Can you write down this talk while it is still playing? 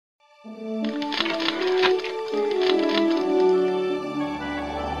Okay,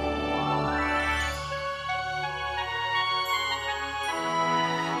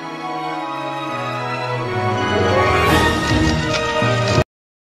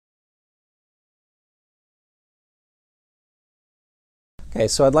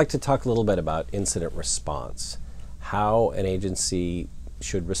 so I'd like to talk a little bit about incident response, how an agency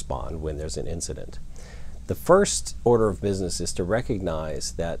should respond when there's an incident. The first order of business is to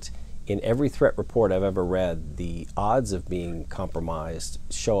recognize that in every threat report I've ever read, the odds of being compromised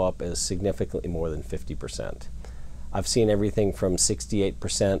show up as significantly more than 50%. I've seen everything from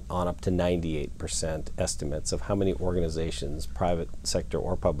 68% on up to 98% estimates of how many organizations, private sector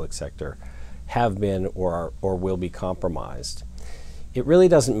or public sector, have been or will be compromised. It really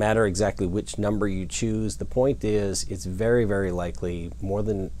doesn't matter exactly which number you choose. The point is, it's very, very likely, more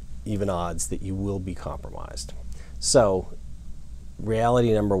than even odds, that you will be compromised. So,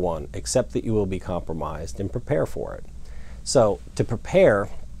 reality number one, accept that you will be compromised and prepare for it. So, to prepare,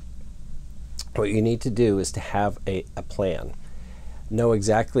 what you need to do is to have a plan. Know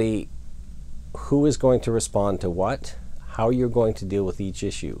exactly who is going to respond to what, how you're going to deal with each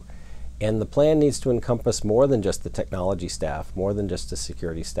issue. And the plan needs to encompass more than just the technology staff, more than just the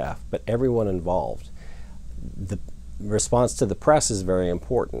security staff, but everyone involved. The response to the press is very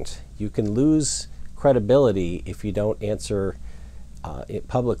important. You can lose credibility if you don't answer it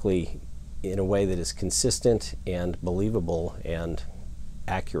publicly in a way that is consistent and believable and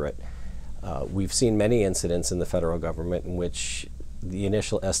accurate. We've seen many incidents in the federal government in which the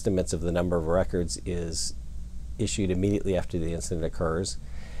initial estimates of the number of records is issued immediately after the incident occurs,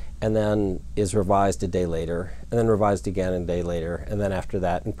 and then is revised a day later, and then revised again a day later, and then after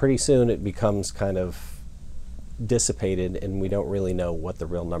that. And pretty soon it becomes kind of dissipated and we don't really know what the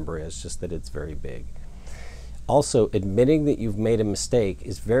real number is, just that it's very big. Also, admitting that you've made a mistake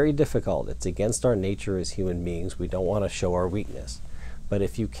is very difficult. It's against our nature as human beings. We don't want to show our weakness. But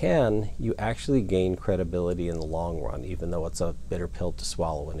if you can, you actually gain credibility in the long run, even though it's a bitter pill to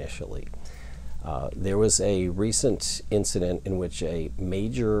swallow initially. There was a recent incident in which a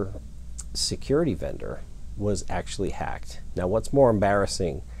major security vendor was actually hacked. Now, what's more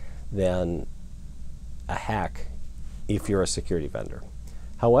embarrassing than a hack if you're a security vendor?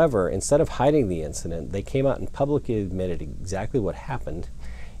 However, instead of hiding the incident, they came out and publicly admitted exactly what happened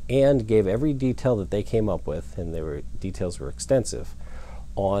and gave every detail that they came up with, and details were extensive,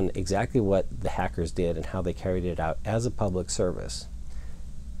 on exactly what the hackers did and how they carried it out as a public service.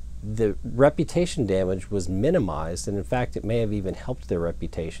 The reputation damage was minimized, and in fact it may have even helped their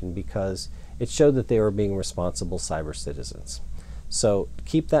reputation because it showed that they were being responsible cyber citizens. So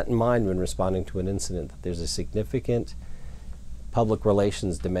keep that in mind when responding to an incident, that there's a significant public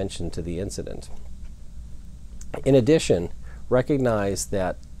relations dimension to the incident. In addition, recognize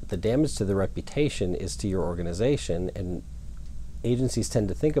that the damage to the reputation is to your organization, and agencies tend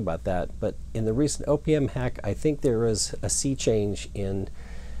to think about that, but in the recent OPM hack, I think there is a sea change in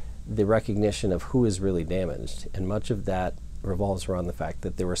the recognition of who is really damaged, and much of that revolves around the fact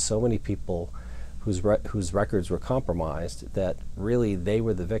that there were so many people whose records were compromised that really they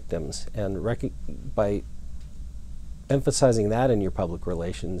were the victims. And by emphasizing that in your public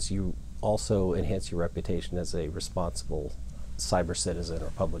relations, you also enhance your reputation as a responsible cyber citizen or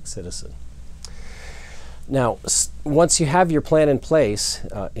public citizen. Now, once you have your plan in place,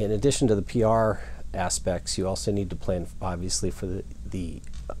 in addition to the PR aspects, you also need to plan, obviously, for the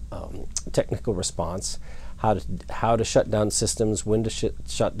technical response, how to shut down systems, when to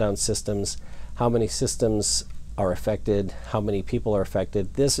shut down systems, how many systems are affected, how many people are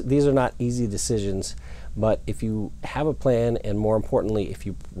affected. These are not easy decisions, but if you have a plan, and more importantly, if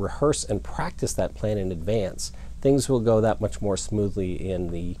you rehearse and practice that plan in advance, things will go that much more smoothly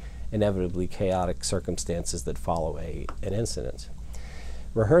in the inevitably chaotic circumstances that follow an incident.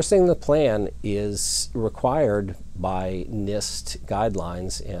 Rehearsing the plan is required by NIST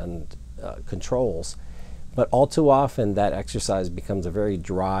guidelines and controls, but all too often that exercise becomes a very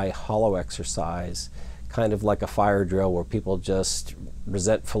dry, hollow exercise, kind of like a fire drill where people just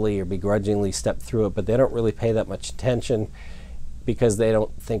resentfully or begrudgingly step through it, but they don't really pay that much attention because they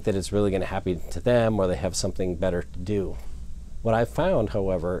don't think that it's really going to happen to them, or they have something better to do. What I've found,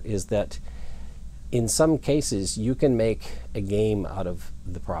 however, is that in some cases you can make a game out of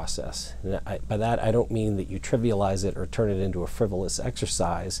the process. And by that I don't mean that you trivialize it or turn it into a frivolous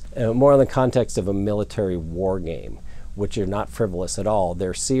exercise, more in the context of a military war game, which are not frivolous at all.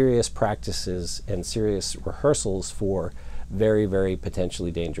 They're serious practices and serious rehearsals for very, very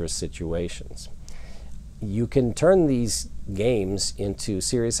potentially dangerous situations. you can turn these games into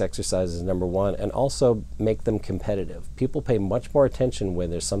serious exercises, number one, and also make them competitive. People pay much more attention when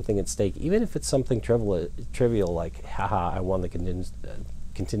there's something at stake, even if it's something trivial like, haha, I won the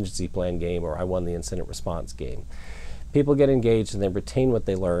contingency plan game, or I won the incident response game. People get engaged and they retain what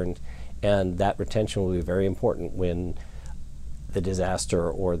they learned, and that retention will be very important when the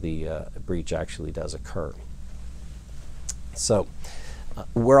disaster or the breach actually does occur. So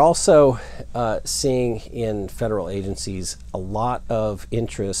we're also seeing in federal agencies a lot of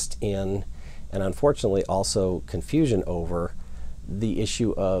interest in, and unfortunately also confusion over, the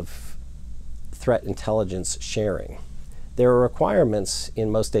issue of threat intelligence sharing. There are requirements in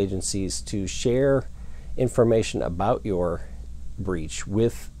most agencies to share information about your breach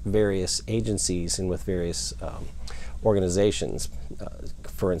with various agencies and with various organizations.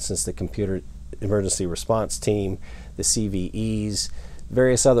 For instance, the Computer Emergency Response Team, the CVEs,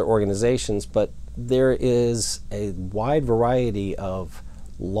 various other organizations, but there is a wide variety of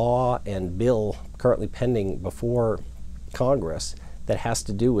law and bill currently pending before Congress that has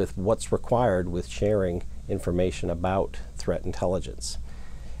to do with what's required with sharing information about threat intelligence.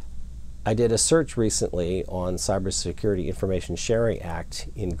 I did a search recently on Cybersecurity Information Sharing Act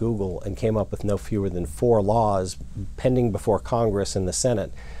in Google and came up with no fewer than 4 laws pending before Congress and the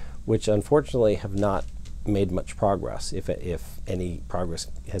Senate, which unfortunately have not made much progress, if any progress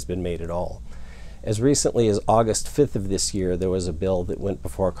has been made at all. As recently as August 5th of this year, there was a bill that went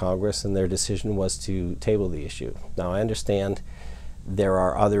before Congress, and their decision was to table the issue. Now, I understand there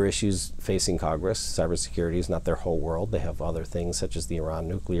are other issues facing Congress. Cybersecurity is not their whole world. They have other things, such as the Iran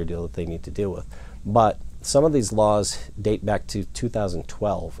nuclear deal, that they need to deal with. But some of these laws date back to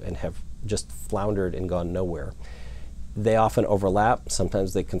 2012 and have just floundered and gone nowhere. They often overlap.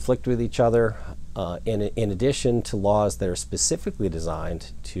 Sometimes they conflict with each other. In addition to laws that are specifically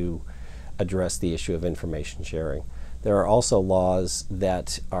designed to address the issue of information sharing, there are also laws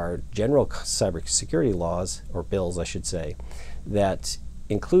that are general cybersecurity laws, or bills I should say, that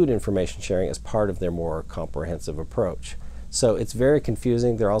include information sharing as part of their more comprehensive approach. So it's very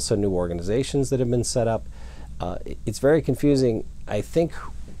confusing. There are also new organizations that have been set up. It's very confusing. I think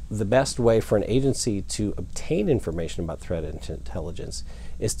the best way for an agency to obtain information about threat intelligence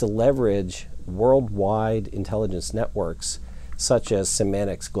is to leverage worldwide intelligence networks such as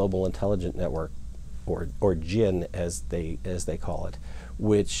Symantec's Global Intelligence Network, or GIN as they call it,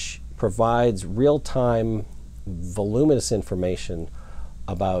 which provides real-time, voluminous information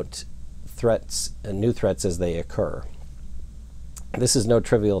about threats and new threats as they occur. This is no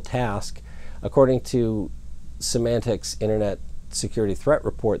trivial task. According to Symantec's Internet Security Threat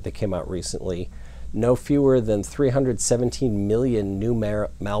Report that came out recently, no fewer than 317 million new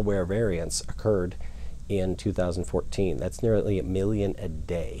malware variants occurred in 2014. That's nearly 1 million a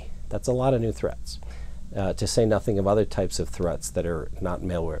day. That's a lot of new threats. To say nothing of other types of threats that are not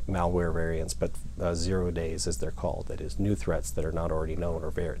malware variants, but 0 days as they're called. That is, new threats that are not already known,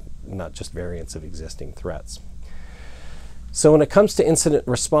 or not just variants of existing threats. So when it comes to incident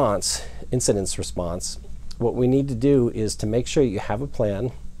response, what we need to do is to make sure you have a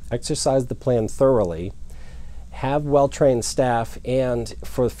plan, exercise the plan thoroughly, have well-trained staff, and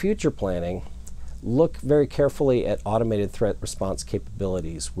for future planning, look very carefully at automated threat response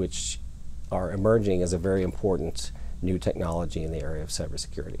capabilities, which are emerging as a very important new technology in the area of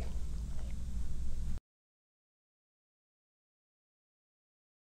cybersecurity.